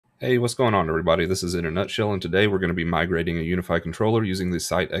Hey, what's going on, everybody? This is In a Nutshell, and today we're going to be migrating a Unifi controller using the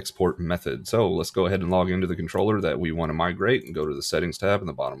site export method. So let's go ahead and log into the controller that we want to migrate and go to the Settings tab in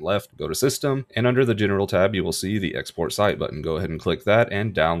the bottom left, go to System, and under the General tab you will see the Export Site button. Go ahead and click that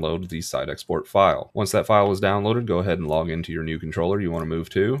and download the site export file. Once that file is downloaded, go ahead and log into your new controller you want to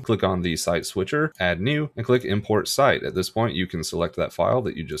move to. Click on the Site Switcher, Add New, and click Import Site. At this point, you can select that file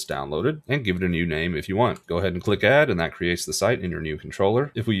that you just downloaded and give it a new name if you want. Go ahead and click Add, and that creates the site in your new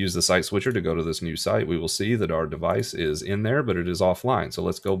controller. If we use the site switcher to go to this new site, we will see that our device is in there, but it is offline. So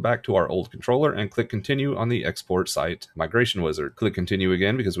let's go back to our old controller and click continue on the export site migration wizard. Click continue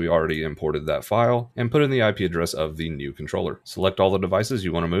again because we already imported that file, and put in the IP address of the new controller. Select all the devices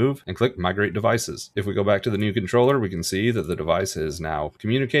you want to move and click migrate devices. If we go back to the new controller, we can see that the device is now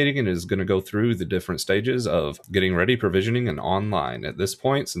communicating and is going to go through the different stages of getting ready, provisioning, and online. At this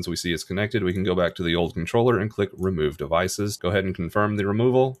point, since we see it's connected, we can go back to the old controller and click remove devices. Go ahead and confirm the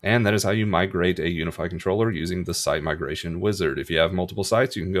removal, and that is how you migrate a Unifi controller using the site migration wizard. If you have multiple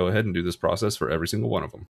sites, you can go ahead and do this process for every single one of them.